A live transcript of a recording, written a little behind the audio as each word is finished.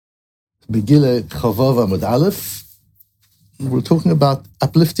Megillah Chavav Amud Aleph. We're talking about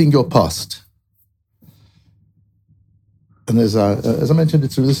uplifting your past. And as I mentioned,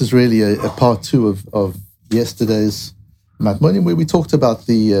 this is really a part two of yesterday's Matmonim, where we talked about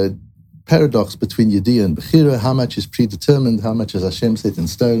the paradox between Yediyah and Bechira. How much is predetermined? How much is Hashem set in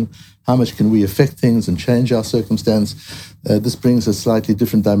stone? How much can we affect things and change our circumstance? This brings a slightly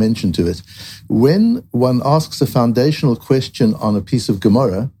different dimension to it. When one asks a foundational question on a piece of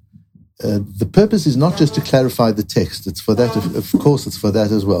Gemara, the purpose is not just to clarify the text. It's for that, of course, it's for that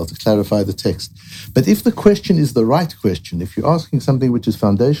as well, to clarify the text. But if the question is the right question, if you're asking something which is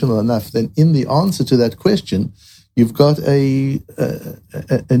foundational enough, then in the answer to that question, you've got a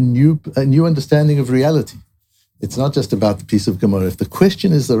new understanding of reality. It's not just about the piece of Gemara. If the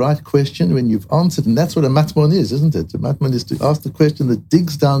question is the right question, when you've answered, and that's what a matmon is, isn't it? A matmon is to ask the question that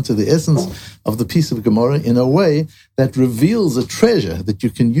digs down to the essence of the piece of Gemara in a way that reveals a treasure that you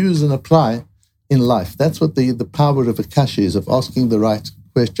can use and apply in life. That's what the power of a kasha is, of asking the right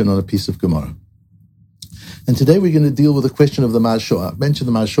question on a piece of Gemara. And today we're going to deal with the question of the Marshor. I've mentioned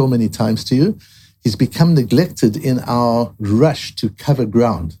the Marshor many times to you. He's become neglected in our rush to cover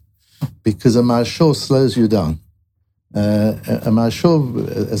ground because a Marshor slows you down. A Marshor,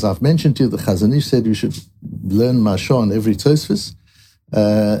 as I've mentioned to you, the Chazon Ish said you should learn Marshor on every Tosfos,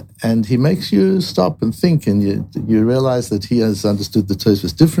 and he makes you stop and think, and you realize that he has understood the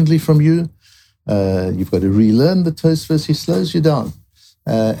Tosfos differently from you. You've got to relearn the Tosfos. He slows you down.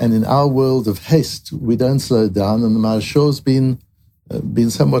 And in our world of haste, we don't slow down, and the Marshor's been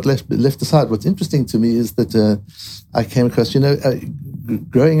somewhat left aside. What's interesting to me is that I came across,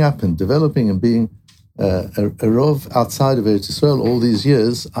 growing up and developing and being a Rov outside of Eretz Yisrael all these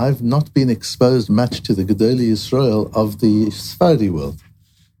years, I've not been exposed much to the Gedolei Yisrael of the Sephardi world.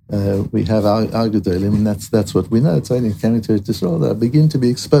 We have our Gedolim, and that's what we know. It's only coming to Eretz Yisrael that I begin to be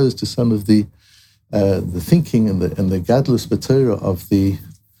exposed to some of the thinking and the Gadlus B'Torah of the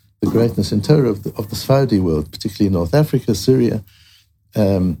greatness in Torah of the Sephardi world, particularly North Africa, Syria.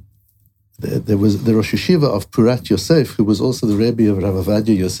 There was the Rosh Yeshiva of Purat Yosef, who was also the Rebbe of Rav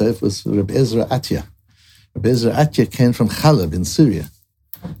Avadia Yosef, was Rabbi Ezra Atya. Rabbi Ezra Atya came from Chalab in Syria.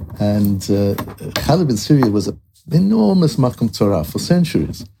 And Chalab in Syria was an enormous Makom Torah for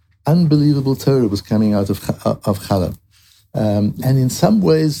centuries. Unbelievable Torah was coming out of Chalab. And in some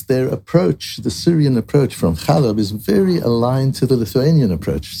ways, their approach, the Syrian approach from Chalab, is very aligned to the Lithuanian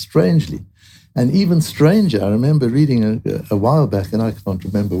approach, strangely. And even stranger, I remember reading a while back, and I can't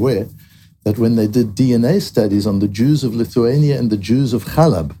remember where, that when they did DNA studies on the Jews of Lithuania and the Jews of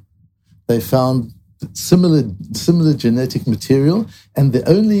Chalab, they found similar genetic material, and the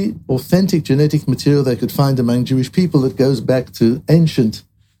only authentic genetic material they could find among Jewish people that goes back to ancient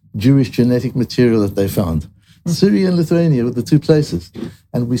Jewish genetic material that they found. Syria and Lithuania were the two places.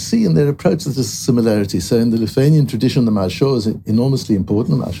 And we see in their approach that there's a similarity. So in the Lithuanian tradition, the Marshor is enormously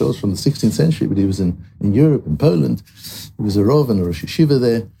important. The Marshor is from the 16th century, but he was in Europe, in Poland. He was a Rov and a Rosh Yeshiva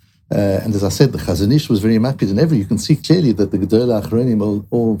there. And as I said, the Chazon Ish was very makpid, and you can see clearly that the Gedolei Achronim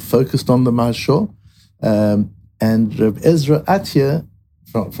all focused on the Marshor. And Reb Ezra Atya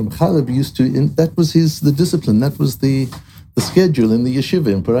from Chalab that was the discipline, that was the schedule in the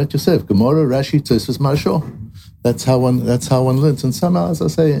yeshiva in Purat Yosef, Gemara, Rashi, Tosfos, Marshor. That's how one learns. And somehow, as I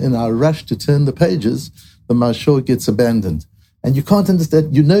say, in our rush to turn the pages, the Marshor gets abandoned. And you can't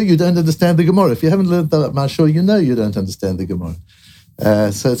understand, you don't understand the Gemara. If you haven't learned the Marshor, you don't understand the Gemara.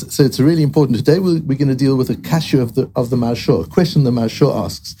 So it's really important. Today we're going to deal with a kasha of the Marshor, a question the Marshor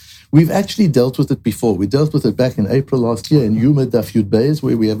asks. We've actually dealt with it before. We dealt with it back in April last year in Yuma Daf Yud Beis,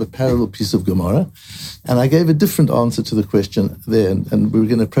 where we have a parallel piece of Gemara. And I gave a different answer to the question there, and we were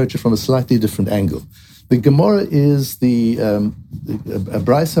going to approach it from a slightly different angle. The Gemara is the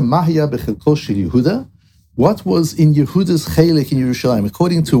Braisa Mahya Bechelko Shel Yehuda. What was in Yehuda's Chelek in Yerushalayim?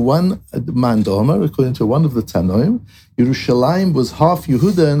 According to one Mandomer, according to one of the Tanoim, Yerushalayim was half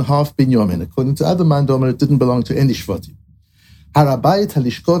Yehuda and half Binyamin. According to other Mandomer, it didn't belong to any Shvatim. Harabayit,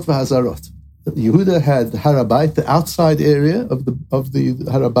 Halishkot, v'Hazarot. Yehuda had Harabayit, the outside area of the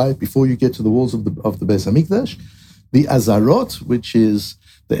Harabayit, before you get to the walls of the Beis Hamikdash. The Azarot, which is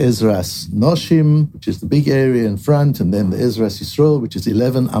the Ezras Noshim, which is the big area in front, and then the Ezras Yisrael, which is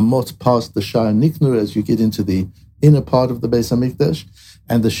 11 Amot past the Shar Niknur as you get into the inner part of the Beis Hamikdash,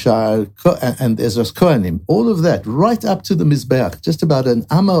 and the Shar and the Ezras Kohanim. All of that, right up to the Mizbeach, just about an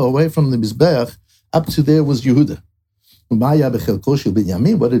amma away from the Mizbeach, up to there was Yehuda. Maya bechelko shel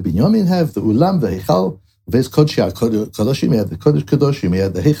Binyamin. What did Binyamin have? The Ulam, the Heichal, Ves Kodesh HaKadoshim. He had the Kodesh Kadoshim. He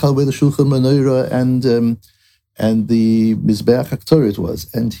had the Heichal where the Shulchan Menorah and the Mizbeach HaKtoret was.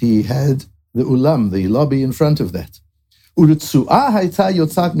 And he had the Ulam, the lobby in front of that. Urutsu'ah hayta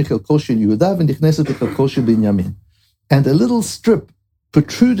yotzat michelko shel Yehuda v'nichneset lechelko shel Binyamin. And a little strip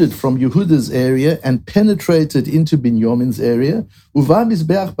protruded from Yehuda's area and penetrated into Binyamin's area. Uva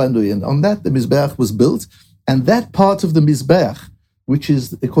mizbeach banui, and on that the mizbeach was built. And that part of the mizbeach, which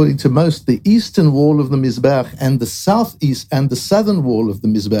is, according to most, the eastern wall of the mizbeach and the southeast and the southern wall of the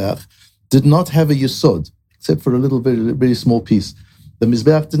mizbeach, did not have a yesod, except for a little, very, very small piece. The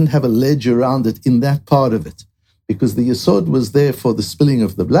mizbeach didn't have a ledge around it in that part of it, because the yesod was there for the spilling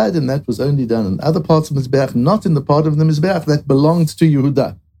of the blood, and that was only done in other parts of the mizbeach, not in the part of the mizbeach that belonged to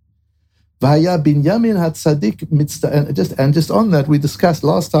Yehuda. V'haya Binyamin HaTzadik mitzta, and just on that, we discussed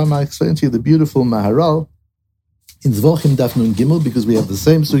last time, I explained to you the beautiful Maharal in Zvachim Daf Nun Gimel, because we have the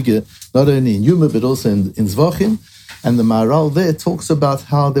same sugya not only in Yuma but also in Zvachim, and the Maharal there talks about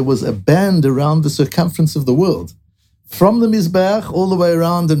how there was a band around the circumference of the world, from the Mizbeach all the way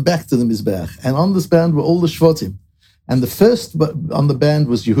around and back to the Mizbeach, and on this band were all the Shvatim. And the first on the band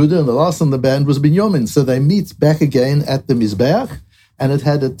was Yehuda, and the last on the band was Binyamin. So they meet back again at the Mizbeach, and it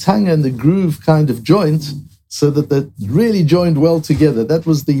had a tongue and a groove kind of joint, so that they really joined well together. That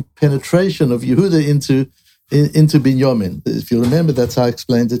was the penetration of Yehuda into Binyamin. If you remember, that's how I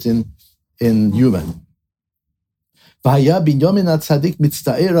explained it in Yuma. V'haya Binyamin HaTzadik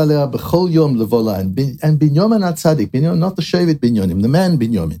mitzta'er alea b'chol yom levola. And Binyamin HaTzadik, Binyamin, not the Shevet Binyamin, the man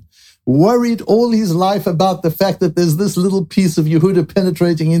Binyamin, worried all his life about the fact that there's this little piece of Yehuda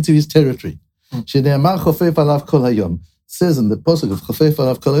penetrating into his territory. Shene'amar chofef alav kol hayom. It says in the pasuk of chofef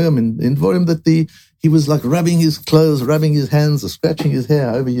alav kol hayom in Dvorim that he was like rubbing his clothes, rubbing his hands, or scratching his hair,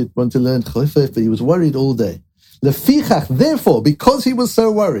 however you'd want to learn chofef, but he was worried all day. Lefichach, therefore, because he was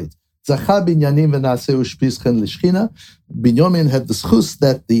so worried, Zacha Binyamin v'naseu shpischen l'shchina. Binyamin had the schus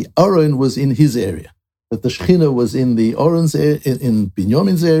that the Aron was in his area, that the Shechina was in the Aron's in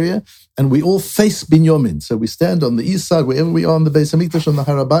Binyamin's area, and we all face Binyamin. So we stand on the east side, wherever we are on the Beis Hamikdash on the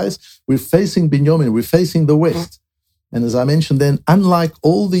Har HaBayis, we're facing Binyamin, we're facing the west. And as I mentioned then, unlike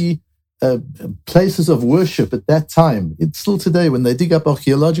all the places of worship at that time, it's still today when they dig up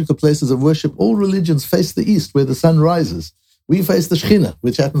archaeological places of worship, all religions face the east where the sun rises. We face the Shechina,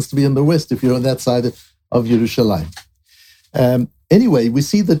 which happens to be in the west if you're on that side of Yerushalayim. Anyway, we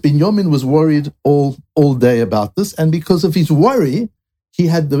see that Binyamin was worried all day about this, and because of his worry, he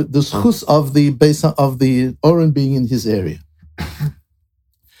had the schus of the Oren being in his area.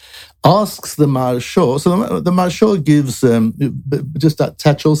 Asks the Marshor, so the Marshor gives, just a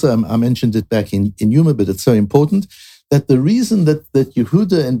touch also, I mentioned it back in Yuma, but it's so important, that the reason that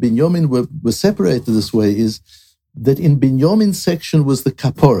Yehuda and Binyamin were separated this way is that in Binyamin's section was the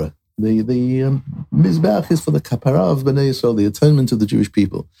Kapora. The Mizbeach is for the Kapara of Bnei Yisrael, the atonement of the Jewish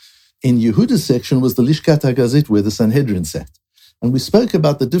people. In Yehuda's section was the Lishkat HaGazit, where the Sanhedrin sat. And we spoke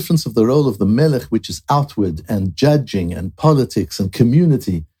about the difference of the role of the Melech, which is outward, and judging, and politics, and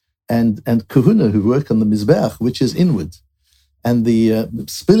community, and Kahuna, who work on the Mizbeach, which is inward. And the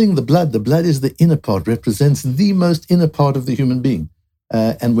spilling the blood is the inner part, represents the most inner part of the human being.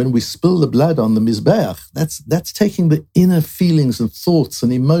 And when we spill the blood on the Mizbeach, that's taking the inner feelings and thoughts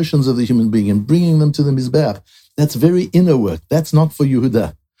and emotions of the human being and bringing them to the Mizbeach. That's very inner work. That's not for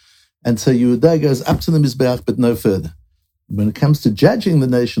Yehuda. And so Yehuda goes up to the Mizbeach, but no further. When it comes to judging the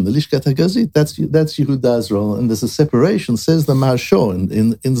nation, the Lishkat HaGazit, that's Yehuda's role. And there's a separation, says the Marshor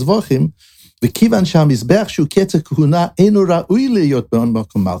in Zvachim, V'kivan sha'mizbeach shu ketzer kahuna einu ra'ui liyot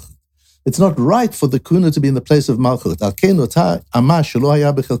b'makom malchut. It's not right for the kahuna to be in the place of malchut. Al ken otah amah shelo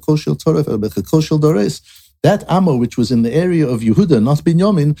haya b'chelko shel torah or b'chelko shel dores. That Amma, which was in the area of Yehuda, not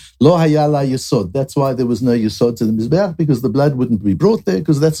Binyamin, lo haya la yesod. That's why there was no yesod to the Mizbeach, because the blood wouldn't be brought there,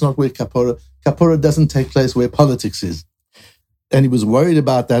 because that's not where Kapora doesn't take place where politics is. And he was worried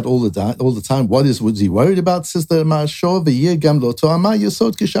about that all the time. What was he worried about? Says the Marshor, v'yeh gam lo to Amma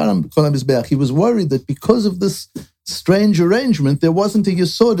yesod kisharam kol ha-Mizbeach. He was worried that because of this strange arrangement, there wasn't a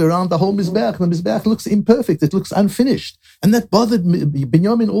yesod around the whole Mizbeach. The Mizbeach looks imperfect. It looks unfinished. And that bothered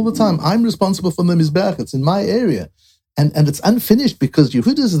Binyamin all the time. I'm responsible for the Mizbeach. It's in my area. And it's unfinished because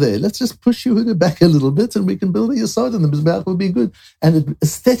Yehuda's there. Let's just push Yehuda back a little bit and we can build a yesod and the Mizbeach will be good. And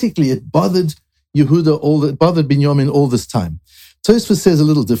aesthetically, it bothered Yehuda, bothered Binyamin all this time. Tosfos says a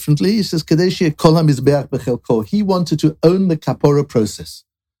little differently. He says, Kadeshia kol ha-Mizbeach b'chelko. He wanted to own the kapora process.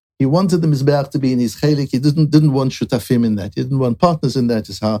 He wanted the Mizbeach to be in his chelik. He didn't want shutafim in that. He didn't want partners in that,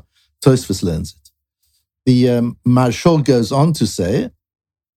 is how Tosfos learns it. The Marshor goes on to say,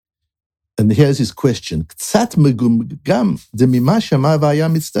 and here's his question, K'tzat megumgam demima shama v'aya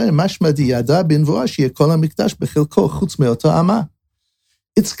mitzta'er mashma diyada b'nvuah sheyeh kol ha-mikdash b'chelko chutz me'oto ama.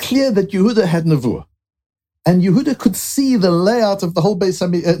 It's clear that Yehuda had nevuah. And Yehuda could see the layout of the whole Beis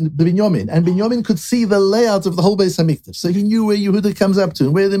Binyamin, and Binyamin could see the layout of the whole Beis Hamikdash. So he knew where Yehuda comes up to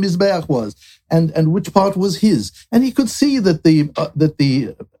and where the Mizbeach was, and which part was his. And he could see that the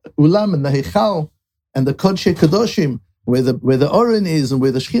Ulam and the Heichal and the Kodesh Kadoshim, where the Oren is and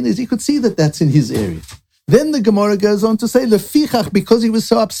where the Shechinah is, he could see that that's in his area. Then the Gemara goes on to say, Lefichach, because he was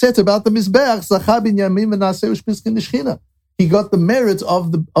so upset about the Mizbeach, Zacha Binyamin v'naseh u'shpiskin l'Shechinah. He got the merit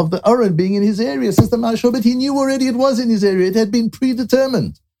of the Oren being in his area, says the Maharsha, but he knew already it was in his area. It had been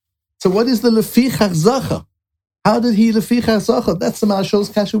predetermined. So what is the Lefichach Zacha? How did he Lefichach Zacha? That's the Maharsha's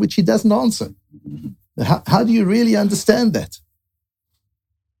kasha, which he doesn't answer. How do you really understand that?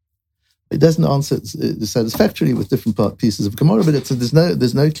 It doesn't answer satisfactorily with different pieces of Gemara, but there's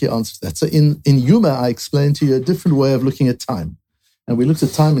no clear answer to that. So in Yuma, I explained to you a different way of looking at time. And we looked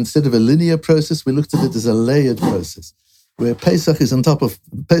at time instead of a linear process, we looked at it as a layered process, where Pesach is on top of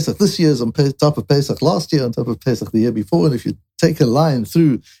Pesach this year, is on top of Pesach last year, on top of Pesach the year before. And if you take a line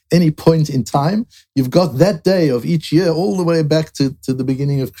through any point in time, you've got that day of each year all the way back to the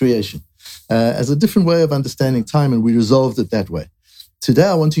beginning of creation as a different way of understanding time, and we resolved it that way. Today,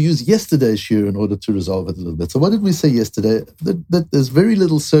 I want to use yesterday's shiur in order to resolve it a little bit. So what did we say yesterday? That there's very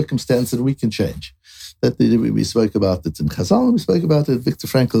little circumstance that we can change. That we spoke about it in Chazal, and we spoke about it, Viktor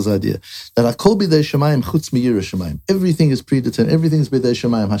Frankl's idea, that Hakol b'dei Shamayim chutz miyirah Shamayim. Everything is predetermined, everything is b'dei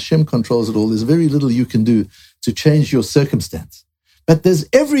Shamayim. Hashem controls it all. There's very little you can do to change your circumstance. But there's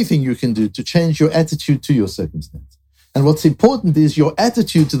everything you can do to change your attitude to your circumstance. And what's important is your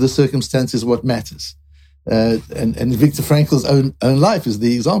attitude to the circumstance is what matters. And Viktor Frankl's own life is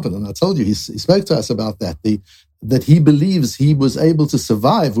the example. And I told you, he spoke to us about that, that he believes he was able to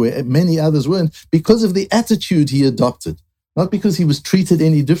survive where many others weren't because of the attitude he adopted, not because he was treated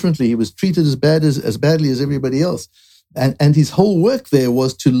any differently. He was treated as badly as everybody else. And his whole work there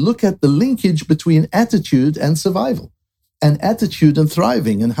was to look at the linkage between attitude and survival, and attitude and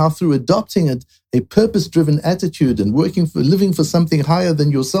thriving, and how through adopting a purpose-driven attitude and living for something higher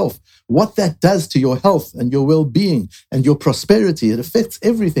than yourself, what that does to your health and your well-being and your prosperity. It affects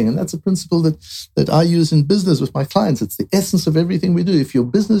everything. And that's a principle that I use in business with my clients. It's the essence of everything we do. If your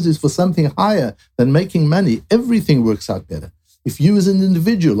business is for something higher than making money, everything works out better. If you as an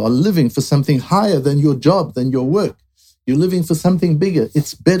individual are living for something higher than your job, than your work, you're living for something bigger,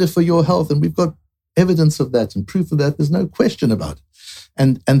 it's better for your health. And we've got evidence of that and proof of that. There's no question about it.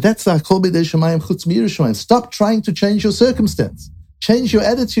 And that's our Kol b'dei Shamayim chutz miyirah Shamayim. Stop trying to change your circumstance. Change your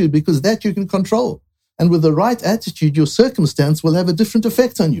attitude, because that you can control. And with the right attitude, your circumstance will have a different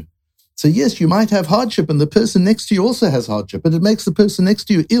effect on you. So yes, you might have hardship, and the person next to you also has hardship, but it makes the person next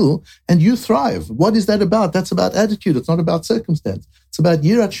to you ill, and you thrive. What is that about? That's about attitude. It's not about circumstance. It's about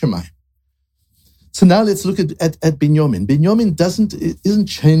Yirat Shamayim. So now let's look at Binyamin. Binyamin isn't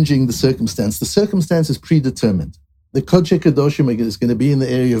changing the circumstance. The circumstance is predetermined. The Kodesh Kadoshim is going to be in the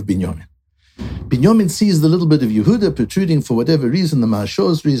area of Binyamin. Binyamin sees the little bit of Yehuda protruding for whatever reason, the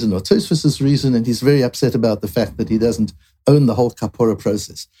Maharsha's reason or Tosfos's reason, and he's very upset about the fact that he doesn't own the whole Kapora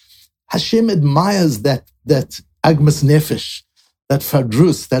process. Hashem admires that Agmas Nefesh, that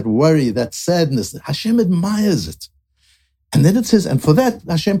Fadrus, that worry, that sadness. Hashem admires it. And then it says, and for that,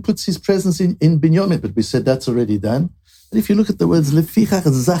 Hashem puts his presence in Binyamin. But we said that's already done. But if you look at the words, Lefichach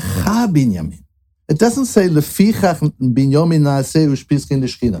Zacha Binyamin, it doesn't say Lefichach Binyamin Naaseh Ushpiskin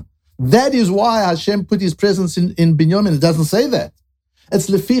L'Shechina. That is why Hashem put his presence in Binyamin. It doesn't say that. It's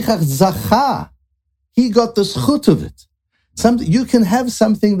Lefichach Zacha. He got the schut of it. You can have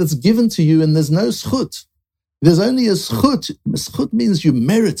something that's given to you and there's no schut. There's only a schut. Schut means you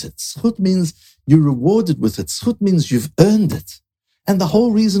merit it. Schut means you're rewarded with it. Schut means you've earned it. And the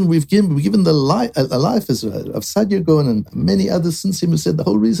whole reason we've given the life of Saadia Gaon and many others since him who said the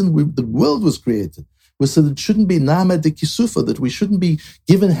whole reason the world was created was so that it shouldn't be Nama de Kisufa, that we shouldn't be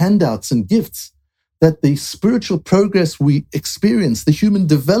given handouts and gifts, that the spiritual progress we experience, the human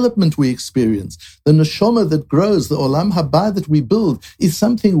development we experience, the neshama that grows, the olam haba that we build, is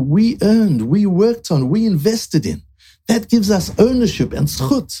something we earned, we worked on, we invested in. That gives us ownership and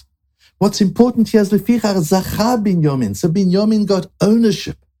schut. What's important here is Lefichach Zacha Binyamin. So Binyamin got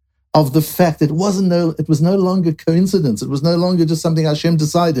ownership of the fact that it was no longer coincidence. It was no longer just something Hashem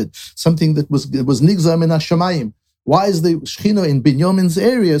decided, something that was Nigzar min Hashamayim. Why is the Shechina in Binyamin's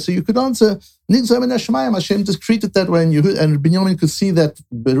area? So you could answer, Nigzar min Hashamayim, Hashem just treated that way, and Binyamin could see that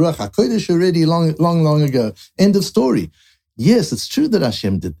Beruach HaKodesh already long ago. End of story. Yes, it's true that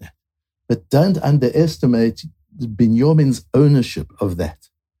Hashem did that. But don't underestimate Binyamin's ownership of that.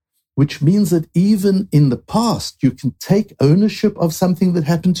 Which means that even in the past, you can take ownership of something that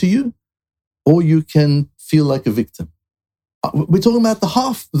happened to you, or you can feel like a victim. We're talking about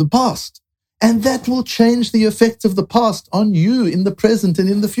the past. And that will change the effect of the past on you in the present and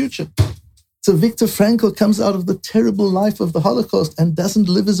in the future. So Viktor Frankl comes out of the terrible life of the Holocaust and doesn't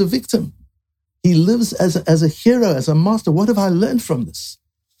live as a victim. He lives as a hero, as a master. What have I learned from this?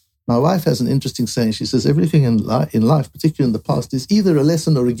 My wife has an interesting saying. She says, everything in life, particularly in the past, is either a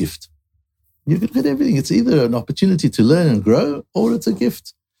lesson or a gift. You can look at everything. It's either an opportunity to learn and grow, or it's a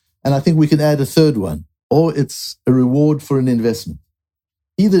gift. And I think we can add a third one, or it's a reward for an investment.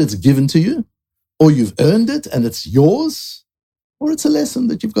 Either it's given to you, or you've earned it and it's yours, or it's a lesson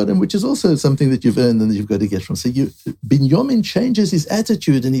that you've got, and which is also something that you've earned and that you've got to get from. So Binyamin changes his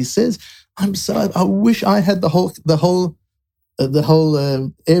attitude and he says, I'm sorry, I wish I had the whole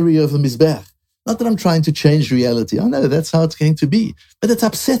area of the Mizbeach. Not that I'm trying to change reality. I know that's how it's going to be. But it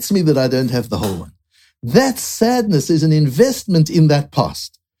upsets me that I don't have the whole one. That sadness is an investment in that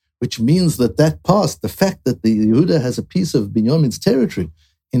past, which means that past, the fact that the Yehuda has a piece of Binyamin's territory,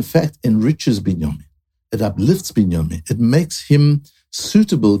 in fact, enriches Binyamin. It uplifts Binyamin. It makes him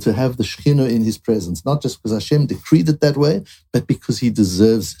suitable to have the Shekhinah in his presence, not just because Hashem decreed it that way, but because he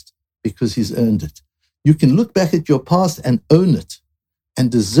deserves it, because he's earned it. You can look back at your past and own it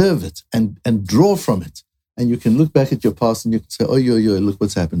and deserve it and draw from it. And you can look back at your past and you can say, oh, look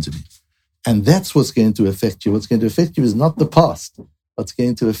what's happened to me. And that's what's going to affect you. What's going to affect you is not the past. What's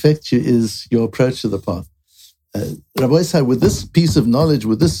going to affect you is your approach to the past. Rabbi Isai, with this piece of knowledge,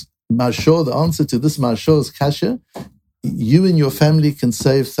 with this marshor, the answer to this marshor's kasha, you and your family can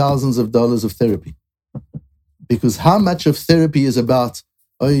save thousands of dollars of therapy. Because how much of therapy is about,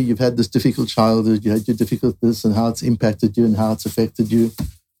 oh, you've had this difficult childhood, you had your difficult this, and how it's impacted you and how it's affected you?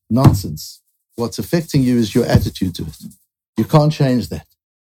 Nonsense. What's affecting you is your attitude to it. You can't change that.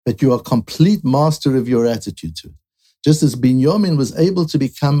 But you are complete master of your attitude to it. Just as Binyamin was able to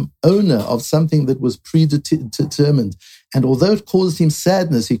become owner of something that was predetermined, and although it caused him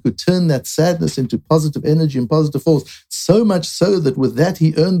sadness, he could turn that sadness into positive energy and positive force, so much so that with that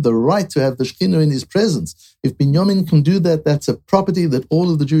he earned the right to have the Shekhinah in his presence. If Binyamin can do that, that's a property that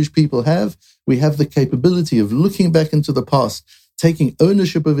all of the Jewish people have. We have the capability of looking back into the past, taking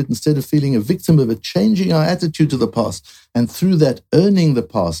ownership of it instead of feeling a victim of it, changing our attitude to the past, and through that owning the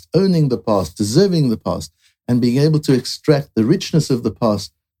past, deserving the past, and being able to extract the richness of the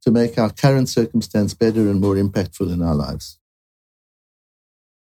past to make our current circumstance better and more impactful in our lives.